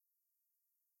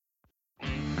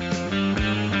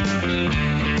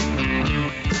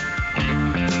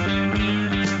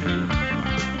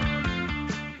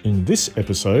On this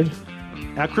episode,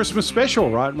 Our Christmas special,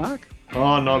 right, Mark?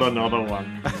 Oh, not another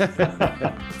one.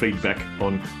 Feedback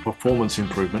on performance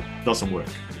improvement doesn't work.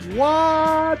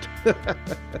 What?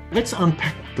 Let's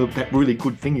unpack that really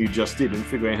good thing you just did and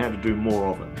figure out how to do more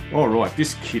of it. All right,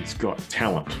 this kid's got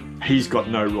talent. He's got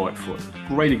no right foot.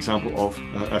 Great example of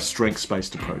a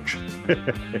strengths-based approach.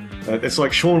 It's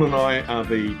like Sean and I are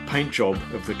the paint job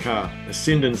of the car.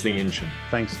 Ascendan's the engine.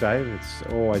 Thanks, Dave. It's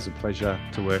always a pleasure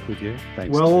to work with you.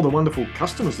 Thanks. Well, all the wonderful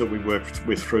customers that we worked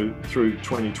with through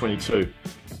 2022.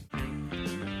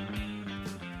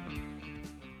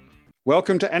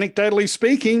 Welcome to Anecdotally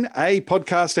Speaking, a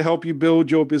podcast to help you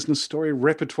build your business story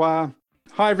repertoire.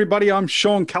 Hi, everybody. I'm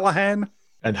Sean Callahan.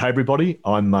 And hey, everybody,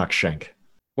 I'm Mark Shank.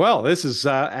 Well, this is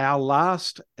our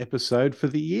last episode for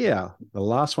the year, the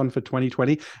last one for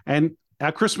 2020, and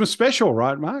our Christmas special,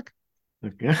 right, Mark?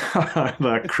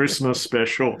 The Christmas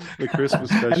special. The Christmas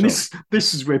special. And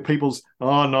this is where people's,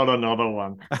 oh, not another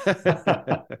one.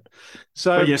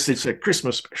 So, but yes, it's a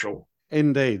Christmas special.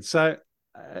 Indeed. So,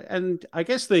 and I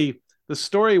guess the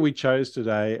story we chose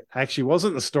today actually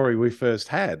wasn't the story we first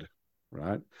had,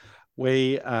 right?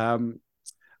 We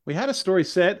had a story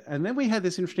set, and then we had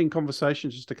this interesting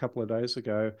conversation just a couple of days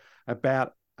ago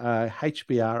about a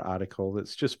HBR article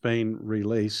that's just been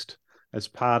released as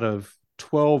part of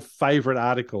 12 favorite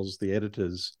articles the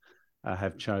editors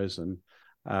have chosen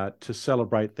to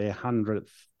celebrate their 100th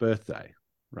birthday,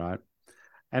 right?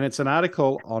 And it's an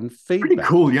article on feedback. Pretty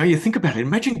cool. You know, you think about it.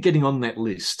 Imagine getting on that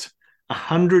list,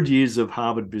 100 years of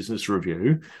Harvard Business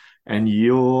Review, and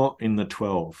you're in the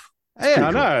 12. Yeah,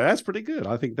 I know. That's pretty good.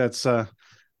 I think that's,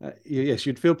 yes,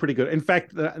 you'd feel pretty good. In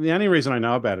fact, the only reason I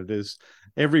know about it is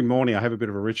every morning I have a bit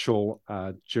of a ritual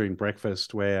during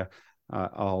breakfast where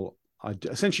I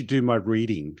essentially do my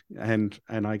reading, and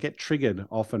I get triggered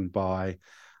often by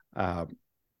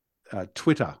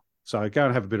Twitter. So I go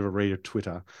and have a bit of a read of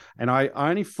Twitter, and I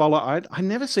only follow, I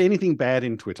never see anything bad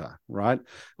in Twitter, right?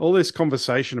 All this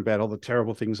conversation about all the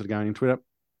terrible things that are going in Twitter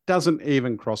doesn't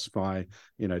even cross my,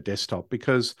 desktop,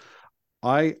 because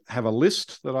I have a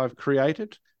list that I've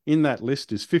created. In that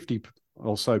list is 50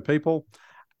 or so people,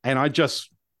 and I just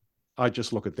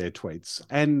look at their tweets,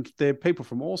 and they're people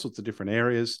from all sorts of different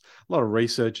areas, a lot of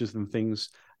researchers and things.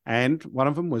 And one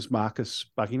of them was Marcus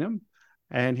Buckingham,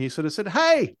 and he sort of said,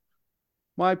 "Hey,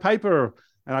 my paper,"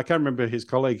 and I can't remember his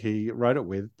colleague he wrote it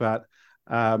with, but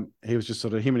he was just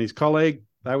sort of him and his colleague.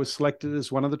 They were selected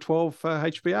as one of the 12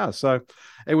 HBR. So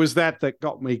it was that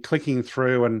got me clicking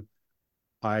through, and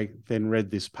I then read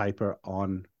this paper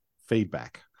on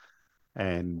feedback,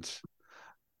 and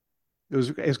it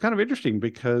was kind of interesting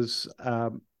because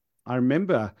I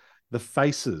remember the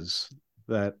faces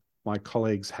that my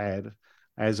colleagues had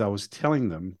as I was telling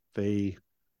them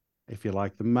if you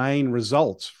like, the main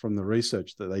results from the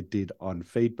research that they did on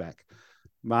feedback.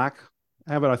 Mark,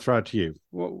 how about I throw it to you?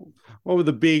 What were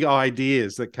the big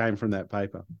ideas that came from that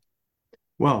paper?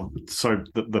 Well, so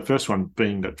the first one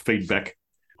being that feedback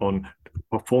on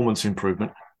performance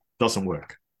improvement doesn't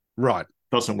work. Right.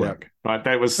 Doesn't work. Yep. Right.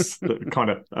 That was kind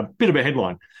of a bit of a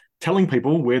headline. Telling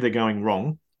people where they're going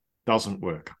wrong doesn't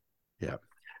work. Yeah.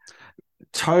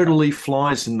 Totally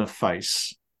flies in the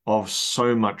face of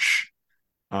so much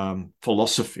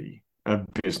philosophy of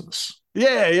business.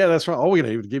 Yeah, that's right. We're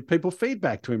going to give people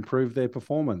feedback to improve their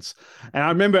performance. And I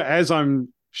remember as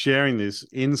I'm sharing this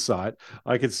insight,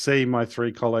 I could see my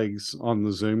three colleagues on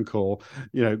the Zoom call,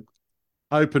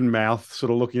 open mouth, sort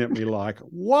of looking at me like,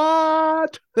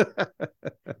 what?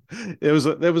 There was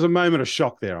a moment of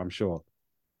shock there, I'm sure.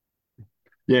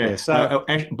 Yeah. So,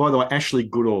 by the way, Ashley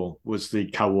Goodall was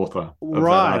the co-author.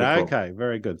 Right. Of that article. Okay.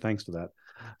 Very good. Thanks for that.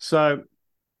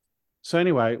 So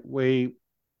anyway,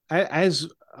 as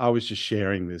I was just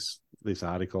sharing this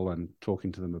article and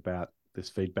talking to them about this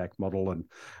feedback model,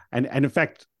 and in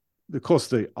fact, of course,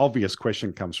 the obvious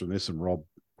question comes from this, and Rob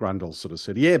Grundle sort of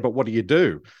said, "Yeah, but what do you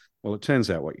do?" Well, it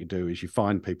turns out what you do is you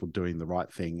find people doing the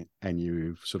right thing, and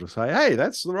you sort of say, "Hey,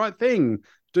 that's the right thing.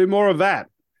 Do more of that."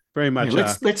 Very much.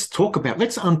 Yeah,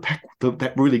 let's unpack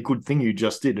that really good thing you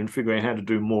just did and figure out how to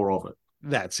do more of it.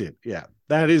 That's it. Yeah,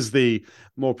 that is the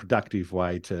more productive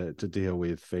way to deal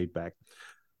with feedback.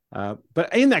 But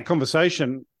in that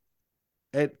conversation,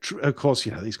 of course,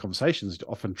 these conversations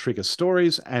often trigger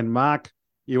stories. And Mark,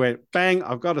 you went, bang,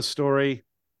 I've got a story.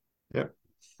 Yeah.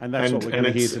 And that's what we're going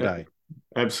to hear today.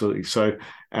 Absolutely. So,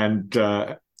 and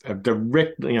a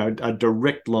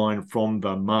direct line from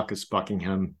the Marcus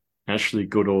Buckingham, Ashley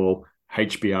Goodall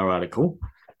HBR article,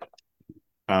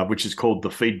 which is called The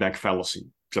Feedback Fallacy.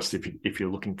 Just if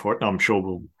you're looking for it, I'm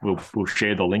sure we'll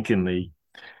share the link in the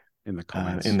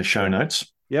comments, in the show notes.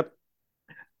 Yep.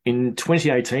 In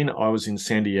 2018, I was in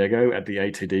San Diego at the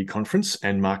ATD conference,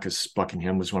 and Marcus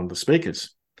Buckingham was one of the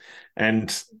speakers.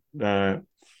 And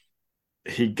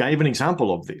he gave an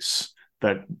example of this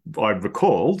that I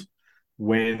recalled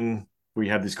when we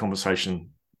had this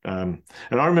conversation. And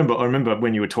I remember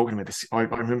when you were talking about this, I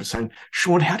remember saying,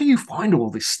 Sean, how do you find all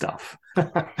this stuff?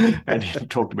 And you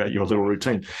talked about your little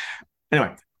routine.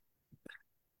 Anyway,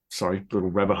 sorry, little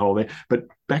rabbit hole there. But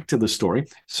back to the story.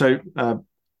 So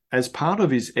as part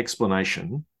of his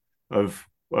explanation of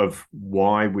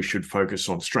why we should focus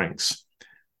on strengths,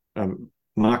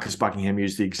 Marcus Buckingham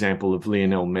used the example of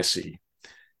Lionel Messi.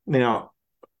 Now,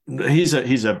 he's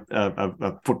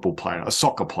a football player, a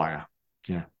soccer player,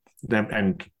 yeah,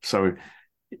 and so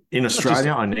in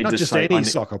Australia, I need not to just say, any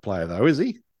soccer player though, is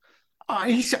he?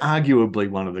 He's arguably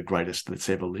one of the greatest that's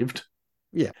ever lived.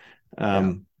 Yeah,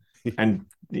 and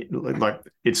like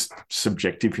it's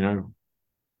subjective, you know,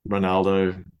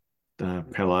 Ronaldo,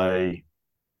 Pele,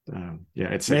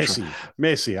 etc.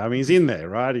 Messi. I mean, he's in there,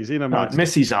 right? He's in amongst.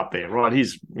 Messi's up there, right?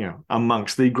 He's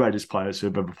amongst the greatest players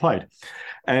who've ever played,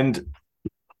 and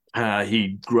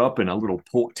he grew up in a little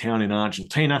port town in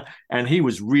Argentina, and he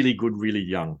was really good, really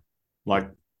young, like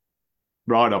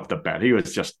right off the bat. He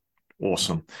was just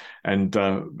awesome. And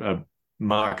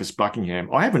Marcus Buckingham,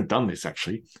 I haven't done this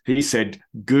actually. He said,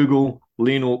 Google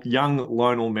young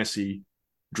Lionel Messi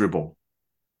dribble,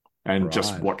 and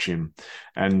just watch him.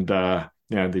 And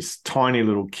this tiny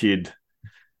little kid,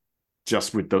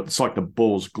 just with it's like the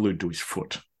ball's glued to his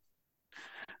foot.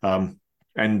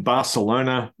 And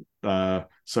Barcelona,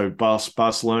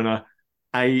 Barcelona,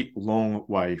 a long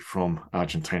way from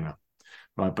Argentina,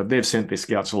 right? But they've sent their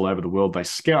scouts all over the world. They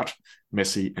scout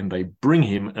Messi and they bring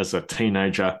him as a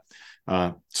teenager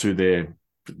to their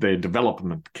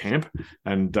development camp,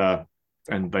 and they're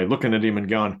looking at him and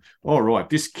going, "All right,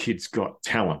 this kid's got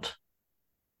talent,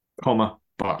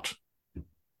 but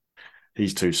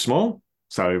he's too small.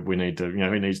 So we need to,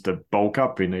 he needs to bulk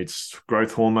up. He needs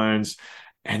growth hormones."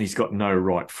 And he's got no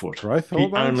right foot. Growth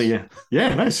hormones?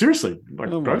 Seriously,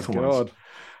 like growth hormones.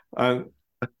 But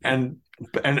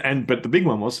the big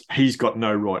one was he's got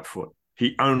no right foot.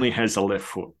 He only has a left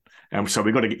foot, and so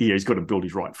he's got to build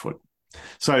his right foot.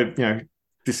 So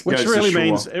this which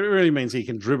really means he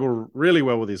can dribble really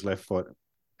well with his left foot.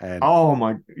 And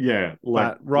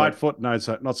but right foot, not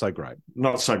so great.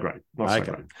 Not so great. So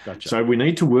great. Gotcha. So we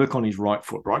need to work on his right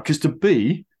foot, right? Because to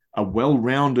be a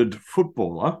well-rounded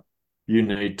footballer, you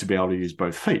need to be able to use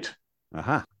both feet.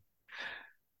 Uh-huh.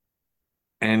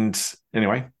 And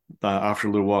anyway, after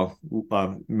a little while,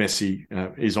 Messi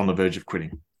is on the verge of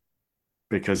quitting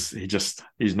because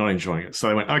he's not enjoying it. So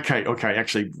they went, okay,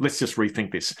 actually, let's just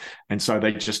rethink this. And so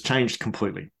they just changed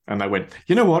completely. And they went,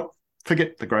 you know what?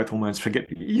 Forget the growth hormones.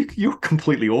 You're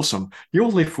completely awesome. Your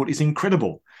left foot is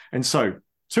incredible. And so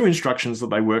 2 instructions that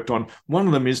they worked on. One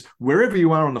of them is wherever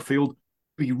you are on the field,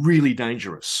 be really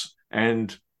dangerous.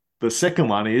 And the second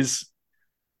one is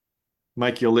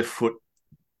make your left foot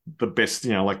the best,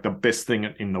 like the best thing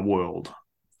in the world.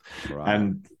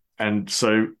 Right. And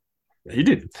so he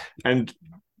did. And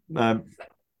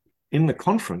in the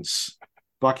conference,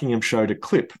 Buckingham showed a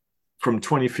clip from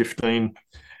 2015,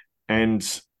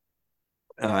 and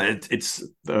it's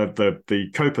the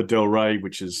Copa del Rey,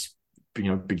 which is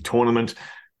big tournament,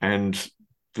 and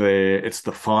it's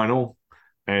the final,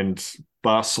 and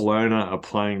Barcelona are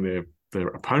playing their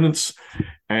opponents,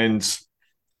 and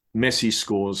Messi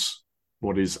scores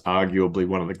what is arguably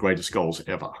one of the greatest goals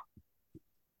ever.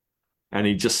 And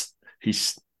he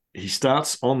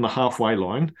starts on the halfway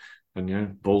line,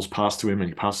 and ball's passed to him, and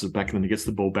he passes it back, and then he gets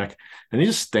the ball back, and he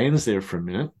just stands there for a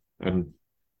minute, and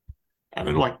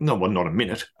not a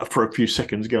minute, for a few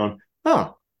seconds, going,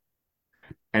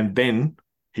 and then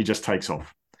he just takes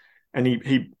off, and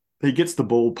he gets the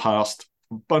ball past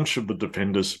a bunch of the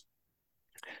defenders,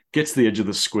 gets the edge of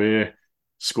the square,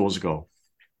 scores a goal.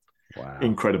 Wow.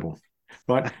 Incredible.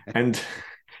 Right. And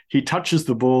he touches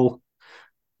the ball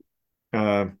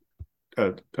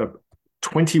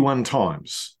 21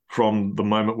 times from the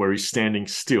moment where he's standing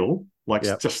still,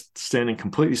 just standing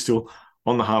completely still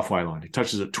on the halfway line. He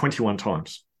touches it 21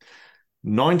 times,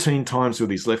 19 times with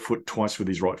his left foot, twice with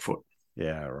his right foot.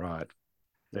 Yeah, right.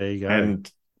 There you go.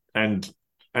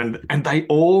 And they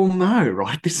all know,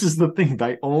 right? This is the thing.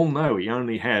 They all know he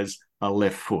only has a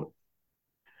left foot.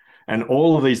 And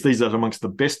all of these are amongst the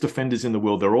best defenders in the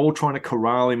world. They're all trying to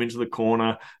corral him into the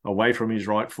corner, away from his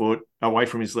right foot, away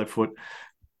from his left foot.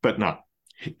 But no,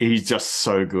 he's just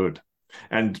so good.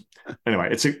 And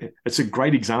anyway, it's a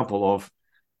great example of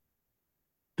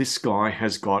this guy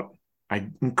has got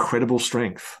an incredible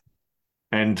strength.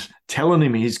 And telling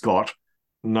him he's got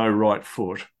no right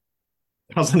foot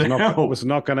Doesn't help. Was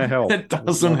not going to help. It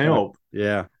doesn't help.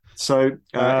 Yeah. So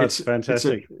it's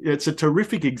fantastic. It's a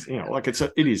terrific, like it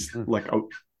is Mm. like a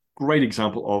great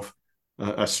example of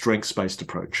a strengths-based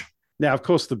approach. Now, of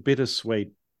course, the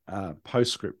bittersweet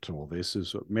postscript to all this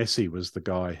is that Messi was the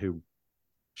guy who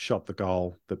shot the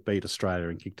goal that beat Australia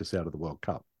and kicked us out of the World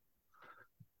Cup.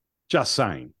 Just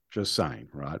saying,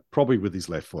 right? Probably with his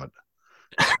left foot.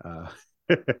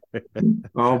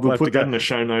 We'll put that in the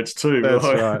show notes too. That's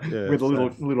right. Yeah, with a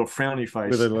little frowny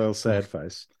face. With a little sad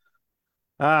face.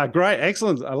 Great.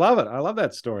 Excellent. I love it. I love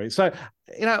that story. So,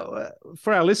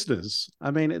 for our listeners,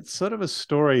 I mean, it's sort of a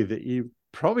story that you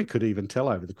probably could even tell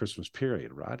over the Christmas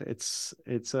period, right? It's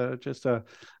just a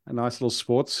nice little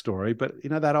sports story, but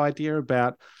that idea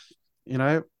about,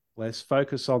 let's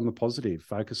focus on the positive,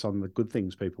 focus on the good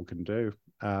things people can do.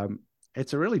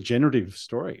 It's a really generative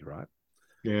story, right?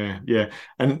 Yeah.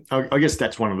 And I guess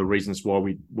that's one of the reasons why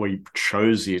we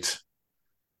chose it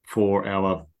for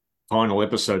our final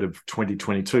episode of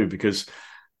 2022, because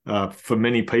for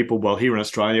many people, well, here in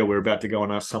Australia, we're about to go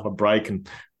on our summer break, and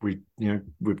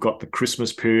we've got the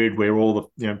Christmas period where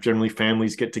all the generally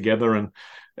families get together, and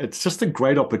it's just a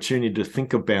great opportunity to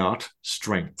think about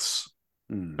strengths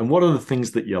and what are the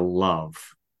things that you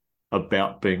love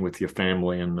about being with your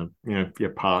family and your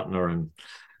partner, and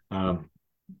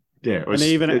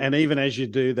even as you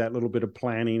do that little bit of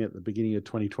planning at the beginning of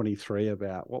 2023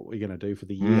 about what we're going to do for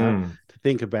the year, to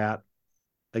think about,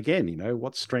 again,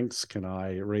 what strengths can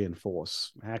I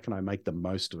reinforce? How can I make the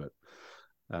most of it?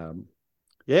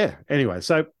 Anyway,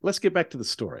 so let's get back to the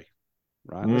story,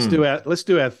 right? Let's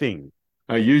do our thing.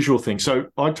 Our usual thing. So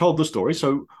I told the story.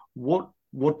 So what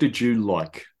did you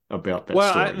like about that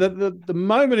story? The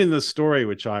moment in the story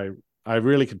which I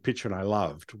really could picture and I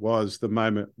loved was the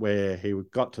moment where he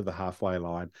got to the halfway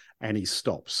line and he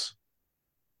stops,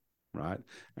 right?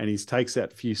 And he takes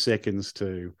that few seconds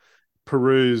to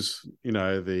peruse,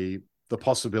 the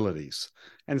possibilities,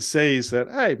 and sees that,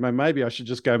 hey, maybe I should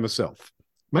just go myself.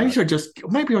 Maybe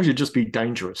I should just be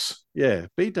dangerous. Yeah,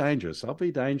 be dangerous. I'll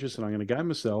be dangerous, and I'm going to go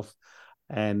myself.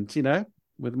 And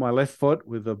with my left foot,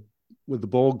 with the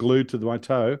ball glued to my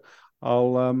toe,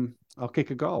 I'll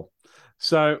kick a goal.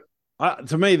 So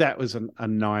to me, that was a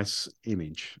nice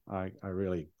image. I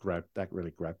really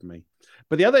grabbed me.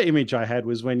 But the other image I had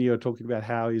was when you were talking about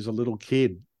how he's a little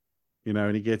kid,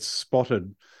 and he gets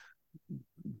spotted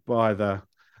by the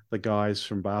guys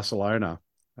from Barcelona.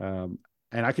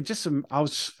 And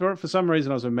for some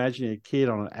reason, I was imagining a kid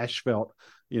on an asphalt,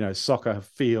 soccer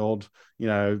field,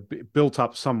 built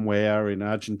up somewhere in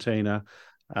Argentina.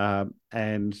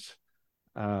 And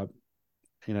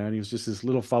he was just this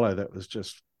little fellow that was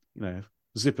just,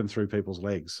 zipping through people's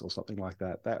legs or something like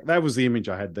that. That was the image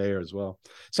I had there as well.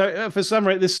 So for some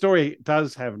reason, this story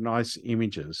does have nice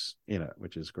images in it,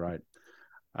 which is great.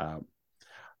 I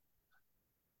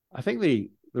think the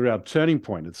real turning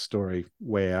point of the story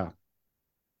where,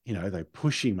 they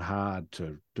push him hard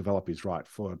to develop his right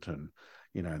foot, and,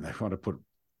 and they want to put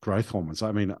growth hormones.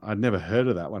 I mean, I'd never heard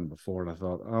of that one before. And I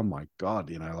thought, oh my God,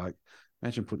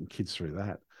 imagine putting kids through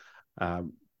that.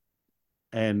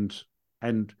 And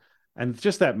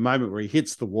just that moment where he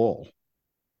hits the wall,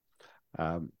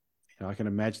 I can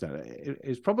imagine that.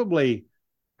 It's probably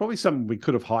something we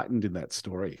could have heightened in that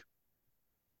story.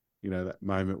 That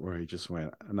moment where he just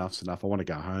went, enough's enough. I want to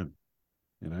go home.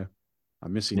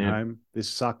 I'm missing home. This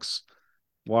sucks.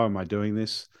 Why am I doing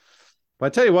this? But I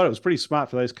tell you what, it was pretty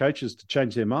smart for those coaches to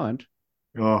change their mind.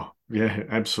 Oh, yeah,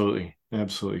 absolutely.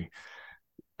 Absolutely.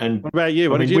 And what about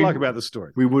you? What did you like about the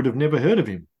story? We would have never heard of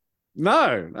him.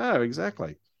 No,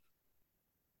 exactly.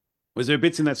 Was there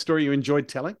bits in that story you enjoyed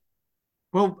telling?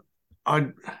 Well, I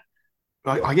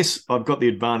guess I've got the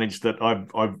advantage that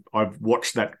I've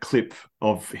watched that clip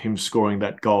of him scoring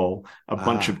that goal a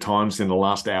bunch of times in the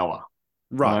last hour.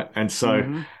 Right. And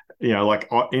so,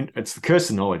 it's the curse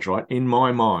of knowledge, right? In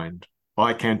my mind,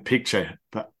 I can picture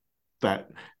that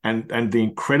and the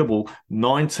incredible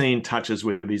 19 touches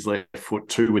with his left foot,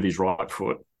 2 with his right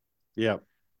foot. Yeah.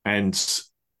 And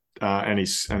he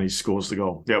scores the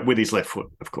goal. Yeah, with his left foot,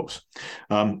 of course.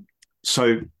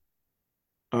 So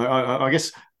I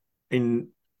guess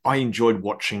I enjoyed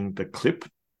watching the clip.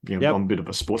 I'm a bit of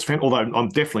a sports fan, although I'm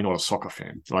definitely not a soccer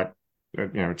fan. Like,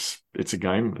 it's a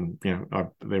game, and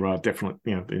there are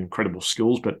definitely incredible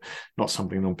skills, but not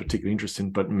something I'm particularly interested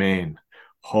in. But man,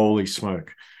 holy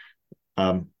smoke!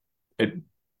 So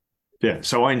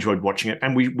I enjoyed watching it,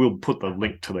 and we will put the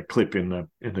link to the clip in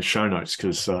the show notes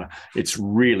because it's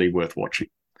really worth watching.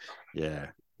 Yeah.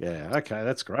 Okay,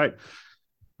 that's great.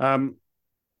 But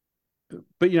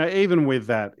even with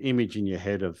that image in your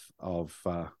head of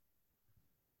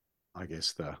I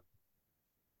guess the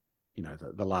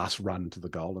the last run to the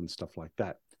goal and stuff like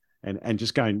that. And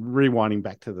just rewinding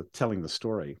back to telling the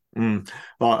story.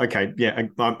 Oh, okay, yeah,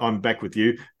 I'm back with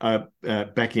you.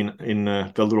 Back in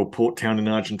the little port town in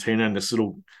Argentina, and this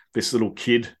little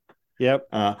kid. Yep.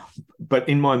 But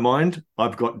in my mind,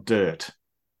 I've got dirt,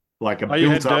 like a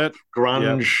built up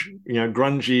grunge, yep.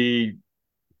 Grungy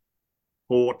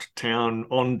port town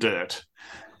on dirt.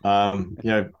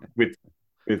 With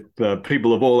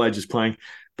people of all ages playing.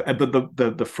 But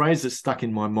the phrase that stuck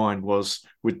in my mind was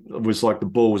like the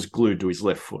ball was glued to his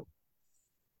left foot.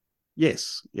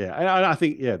 Yes, yeah, and I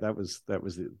think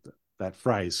that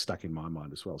phrase stuck in my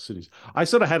mind as well. As soon as I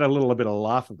sort of had a little bit of a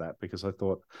laugh at that, because I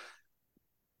thought,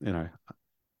 it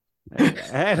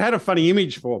had a funny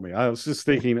image for me. I was just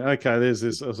thinking, okay, there's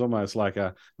this. It was almost like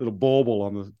a little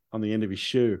bauble on the end of his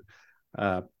shoe.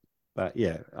 But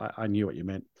yeah, I knew what you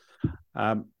meant.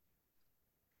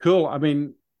 Cool. I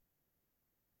mean,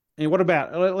 and what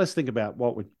about? Let's think about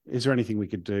is there anything we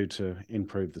could do to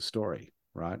improve the story,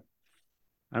 right?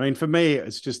 I mean, for me,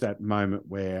 it's just that moment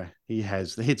where he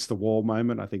has the hits the wall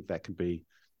moment. I think that could be,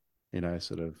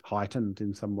 sort of heightened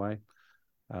in some way.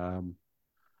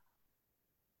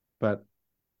 But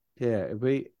yeah,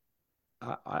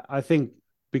 I think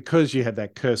because you had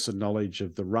that cursor knowledge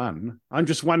of the run, I'm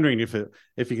just wondering if you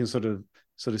can sort of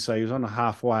say he was on a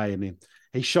halfway and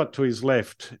he shot to his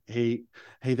left. He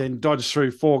then dodged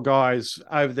through four guys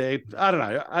over there. I don't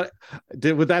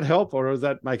know. Would that help, or does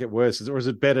that make it worse? Or is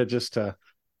it better just to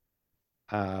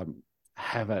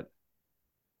have it?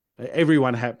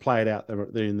 Everyone play it out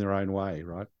in their own way,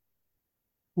 right?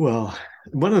 Well,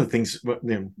 one of the things,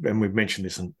 and we've mentioned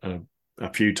this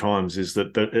a few times, is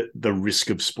that the risk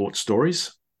of sports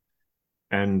stories,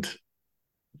 and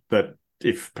that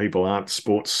if people aren't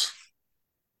sports,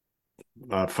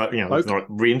 not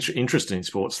really interested in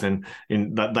sports, then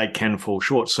that they can fall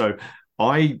short. So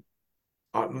I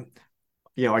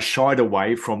shied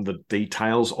away from the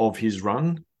details of his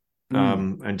run,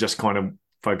 and just kind of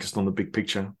focused on the big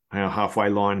picture. Our halfway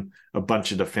line, a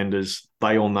bunch of defenders,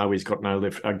 they all know he's got no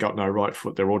right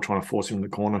foot. They're all trying to force him in the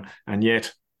corner, and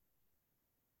yet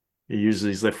he uses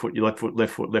his left foot,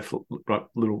 right,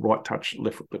 little right touch,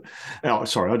 left foot. Oh,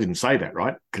 sorry, I didn't say that,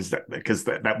 right? Because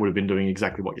that would have been doing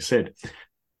exactly what you said.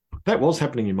 That was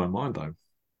happening in my mind, though.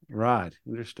 Right,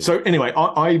 interesting. So anyway,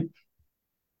 I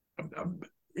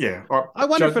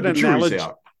wonder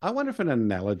if an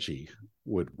analogy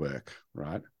would work,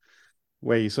 right?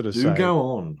 Where you sort of say, go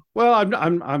on. Well,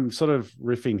 I'm sort of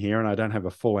riffing here, and I don't have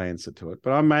a full answer to it,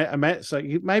 but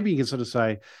maybe you can sort of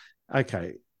say,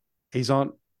 okay, he's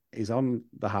on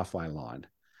the halfway line,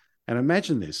 and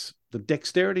imagine this: the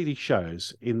dexterity he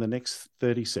shows in the next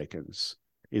 30 seconds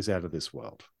is out of this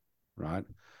world, right?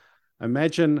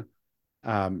 Imagine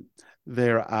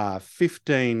there are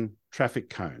 15 traffic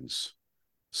cones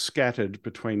scattered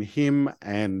between him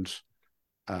and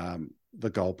the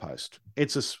goalpost.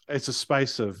 It's a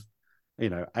space of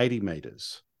 80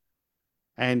 meters,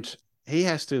 and he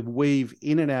has to weave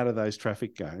in and out of those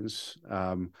traffic cones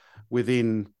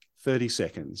within 30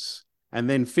 seconds, and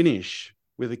then finish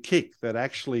with a kick that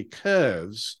actually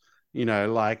curves,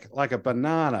 like a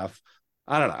banana.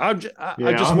 I don't know.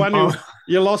 I'm just wondering.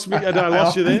 You lost me. I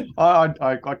lost you there. I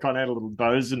kind of had a little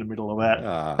doze in the middle of that.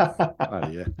 Oh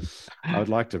yeah. I would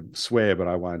like to swear, but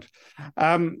I won't.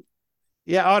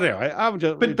 Yeah, I do. I'm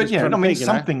just. But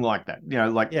something like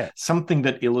that. Something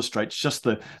that illustrates just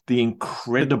the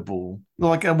incredible.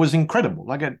 Like it was incredible.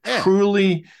 Like a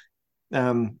truly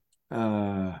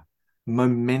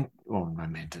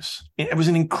momentous. It was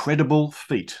an incredible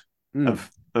feat of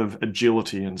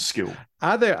agility and skill.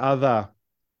 Are there other?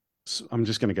 I'm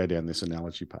just going to go down this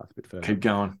analogy path a bit further. Keep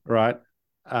going. Right.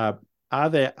 Are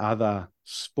there other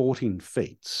sporting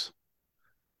feats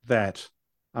that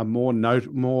are more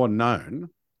known,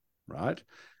 right?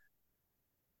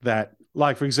 That,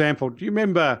 like, for example, do you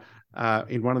remember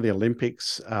in one of the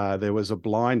Olympics, there was a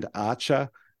blind archer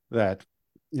that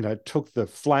took the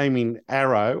flaming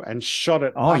arrow and shot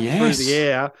it through the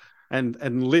air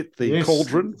and lit the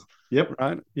cauldron? Yep.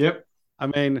 Right. Yep. I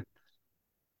mean,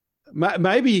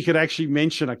 maybe you could actually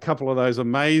mention a couple of those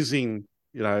amazing,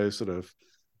 sort of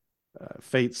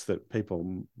feats that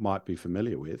people might be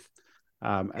familiar with.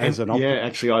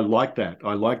 Actually, I like that.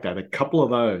 A couple of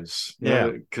those.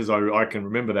 Because I can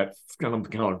remember that. I'm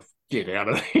going, get out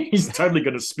of there. He's totally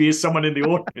going to spear someone in the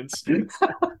audience.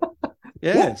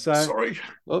 Yeah. Sorry.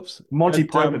 Whoops. Monty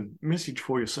Python, message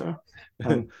for you, sir.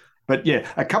 But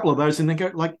a couple of those, and they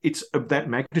go like it's of that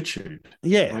magnitude.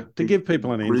 Yeah, to give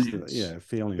people an instant,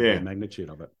 feeling of the magnitude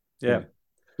of it. Yeah.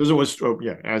 There's always,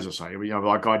 as I say,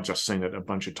 like I'd just seen it a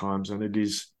bunch of times, and it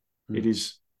is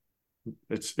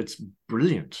It's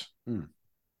brilliant.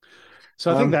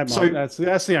 So I think that's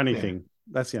the only yeah. thing.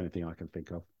 That's the only thing I can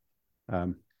think of.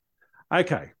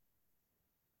 Okay.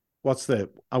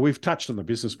 We've touched on the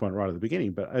business point right at the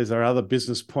beginning, but is there other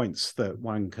business points that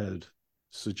one could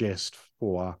suggest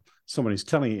for someone who's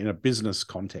telling it in a business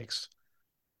context?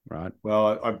 Right.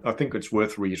 Well, I think it's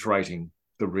worth reiterating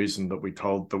the reason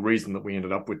that we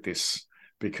ended up with this,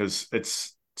 because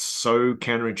it's so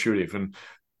counterintuitive. And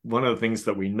one of the things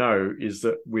that we know is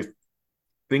that with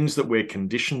things that we're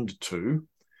conditioned to,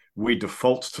 we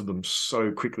default to them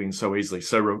so quickly and so easily.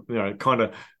 So, kind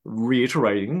of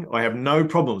reiterating, I have no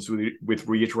problems with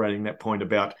reiterating that point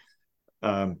about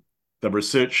the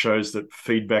research shows that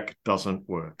feedback doesn't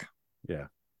work. Yeah.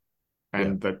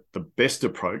 And that the best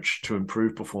approach to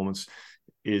improve performance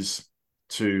is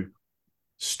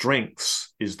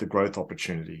strengths is the growth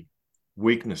opportunity.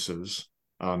 Weaknesses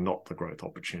are not the growth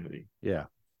opportunity. Yeah.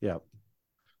 Yeah.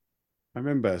 I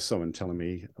remember someone telling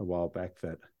me a while back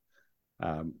that,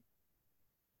 I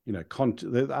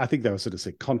think they were sort of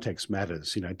said context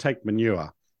matters. Take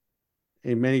manure.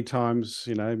 In many times,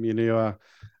 manure.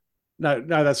 No,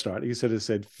 that's right. He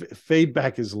said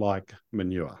feedback is like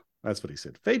manure. That's what he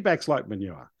said. Feedback's like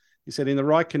manure. He said in the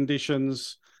right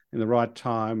conditions, in the right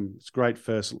time, it's great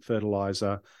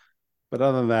fertilizer. But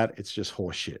other than that, it's just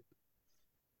horse shit.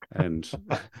 And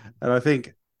I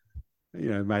think,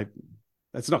 maybe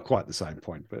that's not quite the same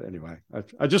point. But anyway,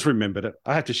 I just remembered it.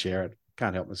 I have to share it.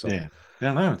 Can't help myself. Yeah.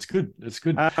 No, it's good. It's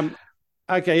good.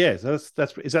 Okay, yeah. So is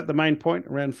that the main point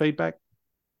around feedback?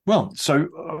 Well,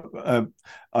 so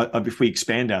if we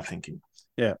expand our thinking,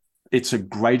 yeah, it's a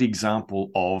great example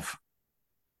of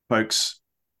folks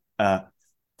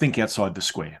think outside the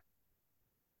square.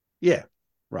 Yeah,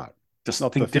 right. Just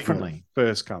not think differently.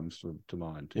 First comes to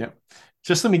mind. Yeah.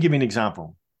 Just let me give you an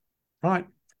example. Right.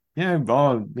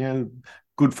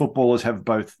 Good footballers have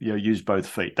both, use both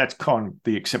feet. That's kind of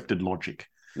the accepted logic.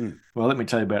 Well, let me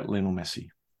tell you about Lionel Messi.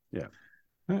 Yeah.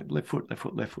 Left foot,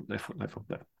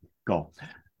 goal.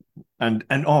 And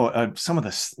some of the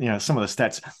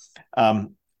stats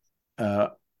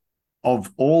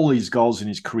of all his goals in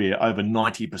his career, over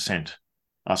 90%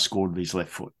 are scored with his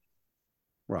left foot.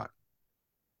 Right.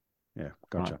 Yeah,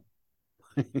 gotcha.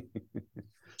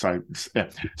 Right.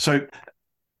 So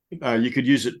you could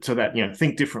use it to that,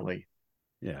 think differently.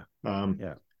 Yeah.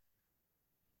 I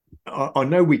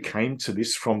know we came to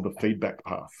this from the feedback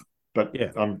path, but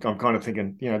I'm kind of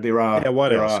thinking, there are. Yeah,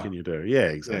 what else can you do? Yeah,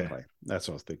 exactly. Yeah. That's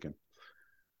what I was thinking.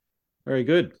 Very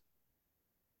good.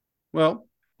 Well.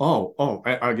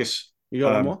 I guess you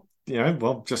got one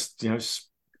more. Just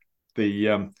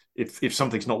if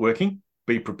something's not working,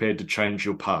 be prepared to change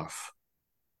your path.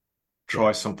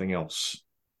 Try something else.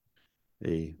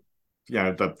 The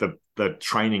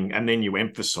training, and then you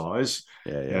emphasize.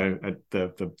 At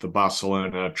the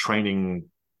Barcelona training,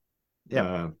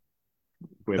 where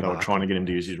they were trying to get him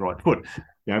to use his right foot.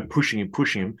 Pushing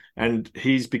him, and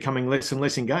he's becoming less and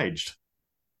less engaged.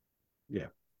 Yeah.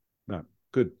 No.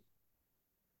 Good.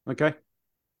 Okay.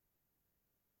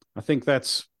 I think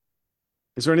that's.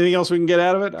 Is there anything else we can get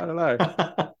out of it? I don't know.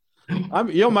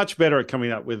 You're much better at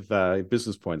coming up with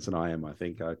business points than I am. I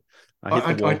think I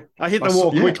hit the wall. I hit the wall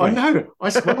quickly. I know. I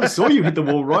saw you hit the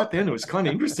wall right then. It was kind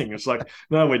of interesting. It's like,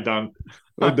 no, we're done.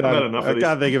 We're done. I've had enough of this. I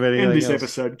can't think of anything. End this else.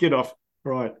 episode. Get off.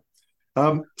 Right.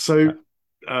 So,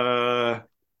 are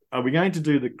we going to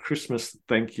do the Christmas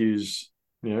thank yous?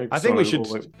 I think we should.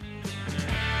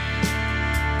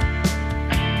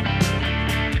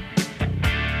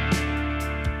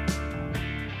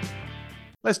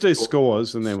 Let's do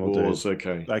scores, and then we'll do.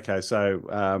 Okay. Okay. So,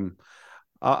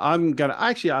 I'm gonna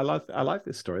actually. I like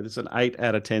this story. It's an 8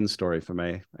 out of 10 story for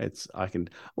me.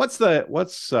 What's the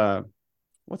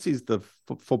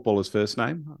footballer's first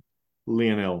name?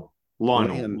 Lionel. Oh,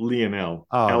 Lionel.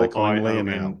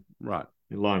 Right.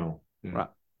 Lionel. Yeah. Right.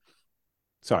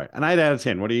 Sorry, an 8 out of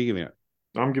 10. What are you giving it?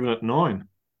 I'm giving it 9.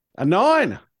 A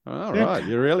 9. All right,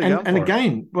 you're really going. And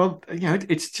again,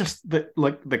 it's just that,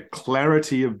 like, the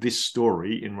clarity of this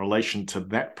story in relation to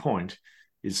that point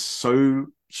is so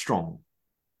strong.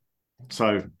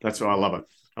 So that's why I love it.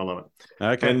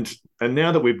 Okay. And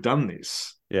now that we've done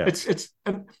this, for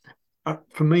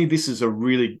me, this is a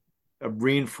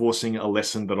reinforcing a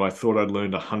lesson that I thought I'd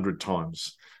learned 100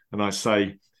 times. And I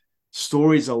say,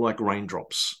 stories are like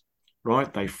raindrops,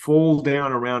 right? They fall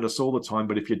down around us all the time,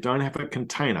 but if you don't have a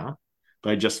container,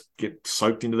 they just get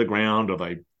soaked into the ground or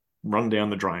they run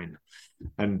down the drain.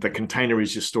 And the container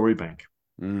is your story bank.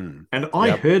 And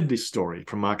I heard this story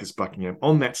from Marcus Buckingham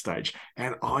on that stage,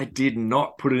 and I did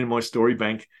not put it in my story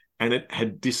bank, and it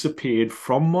had disappeared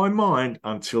from my mind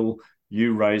until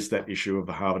you raised that issue of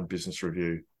the Harvard Business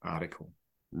Review article.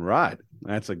 Right.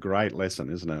 That's a great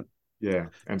lesson, isn't it? Yeah.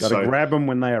 And got to grab them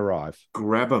when they arrive.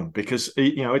 Grab them, because,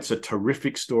 you know, it's a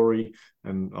terrific story,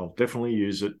 and I'll definitely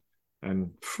use it.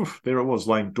 And there it was,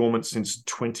 laying dormant since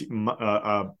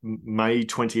May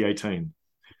 2018.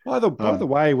 By the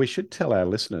way, we should tell our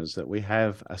listeners that we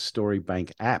have a Story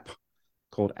Bank app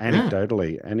called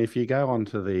Anecdotally. Yeah. And if you go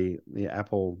onto the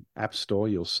Apple App Store,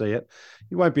 you'll see it.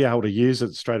 You won't be able to use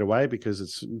it straight away because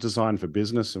it's designed for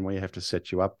business and we have to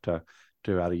set you up to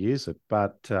be able to use it.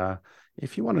 But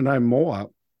if you want to know more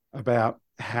about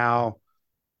how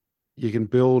you can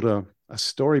build a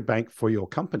story bank for your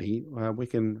company, we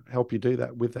can help you do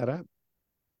that with that app.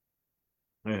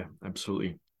 Yeah,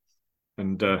 absolutely.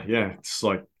 And yeah, it's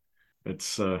what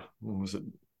was it,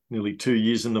 nearly 2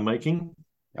 years in the making?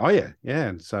 Oh yeah.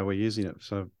 And so we're using it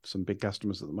for some big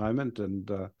customers at the moment, and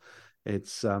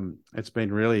it's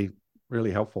been really,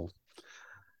 really helpful.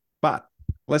 But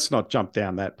let's not jump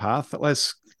down that path.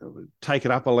 Let's take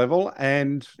it up a level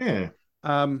and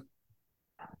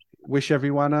wish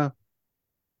everyone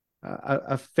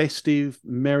a festive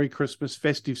Merry Christmas,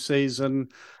 festive season,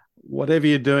 whatever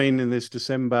you're doing in this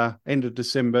December, end of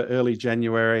December, early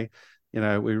January. You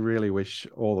know, we really wish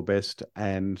all the best,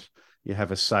 and you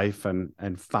have a safe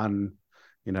and fun,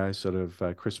 you know, sort of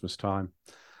Christmas time.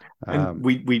 And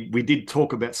we did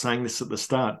talk about saying this at the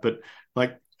start, but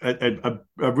like a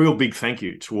real big thank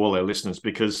you to all our listeners,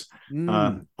 because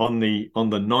on the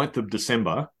 9th of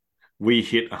December, we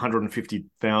hit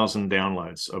 150,000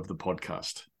 downloads of the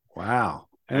podcast. Wow.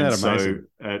 Isn't that amazing?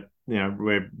 So, you know,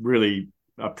 we really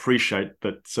appreciate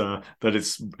that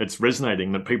it's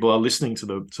resonating, that people are listening to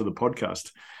the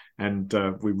podcast. And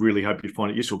we really hope you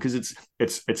find it useful, because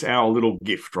it's our little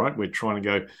gift, right? We're trying to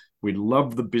go, we'd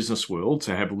love the business world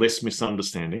to have less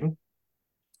misunderstanding.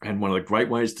 And one of the great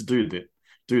ways to do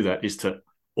that is to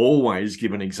always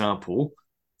give an example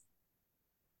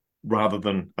rather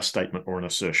than a statement or an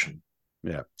assertion.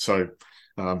 Yeah. So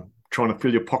trying to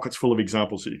fill your pockets full of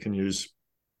examples that you can use.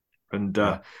 And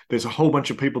there's a whole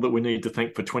bunch of people that we need to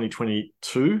thank for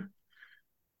 2022.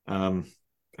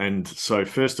 And so,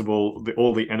 first of all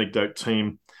the Anecdote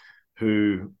team,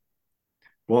 who,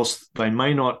 whilst they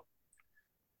may not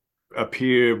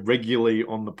appear regularly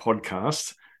on the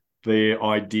podcast, their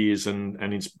ideas and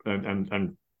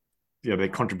their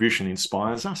contribution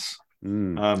inspires us.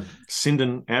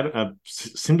 Sinden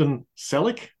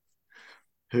Selick,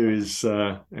 who is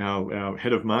our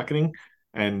head of marketing,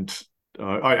 and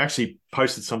I actually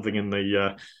posted something in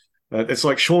the. It's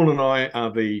like Sean and I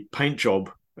are the paint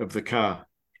job of the car.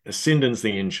 Sinden's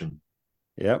the engine.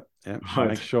 Yep. Right.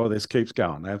 Make sure this keeps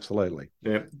going. Absolutely.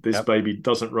 Yep. This baby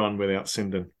doesn't run without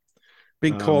Sinden.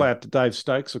 Big call out to Dave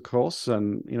Stokes, of course,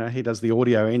 and you know he does the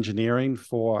audio engineering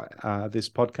for this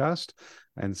podcast.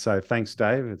 And so, thanks,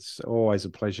 Dave. It's always a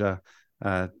pleasure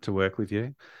to work with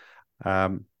you.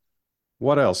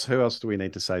 What else? Who else do we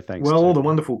need to say thanks to? Well, all the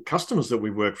wonderful customers that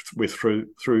we worked with through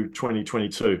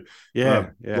 2022.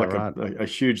 A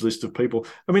huge list of people.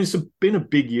 I mean, it's been a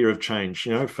big year of change,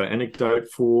 you know, for Anecdote,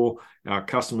 for our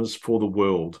customers, for the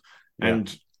world. Yeah.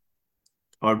 And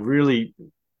I really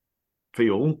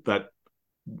feel that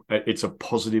it's a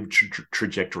positive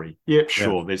trajectory. Yeah,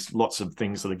 sure. There's lots of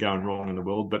things that are going wrong in the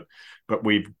world, but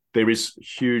there is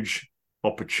huge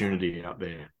opportunity out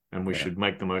there, and we should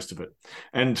make the most of it.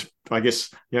 And I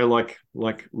guess, you know, like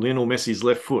Lionel Messi's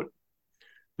left foot,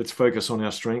 let's focus on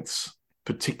our strengths,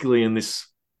 particularly in this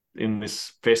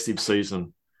festive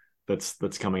season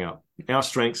that's coming up. Our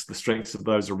strengths, the strengths of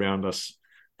those around us,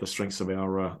 the strengths of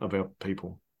our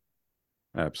people.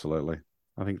 Absolutely.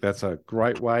 I think that's a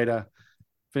great way to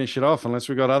finish it off, unless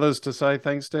we've got others to say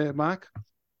thanks to, Mark.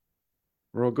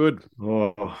 We're all good.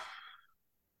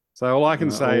 So all I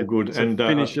can say, all good. And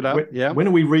finish it up. When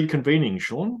are we reconvening,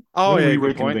 Sean?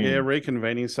 Good point. Yeah,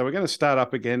 reconvening. So we're going to start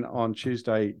up again on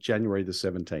Tuesday, January the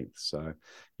 17th. So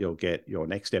you'll get your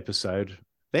next episode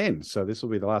then. So this will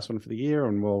be the last one for the year,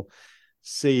 and we'll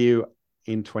see you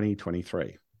in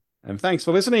 2023. And thanks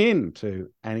for listening in to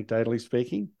Anecdotally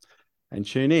Speaking, and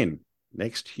tune in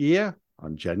next year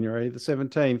on January the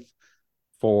 17th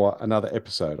for another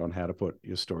episode on how to put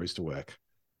your stories to work.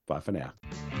 Bye for now.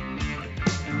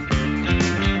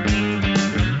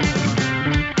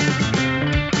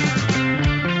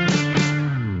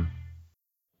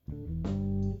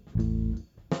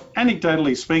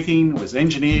 Anecdotally Speaking was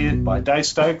engineered by Dave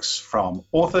Stokes from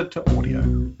Author to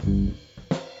Audio.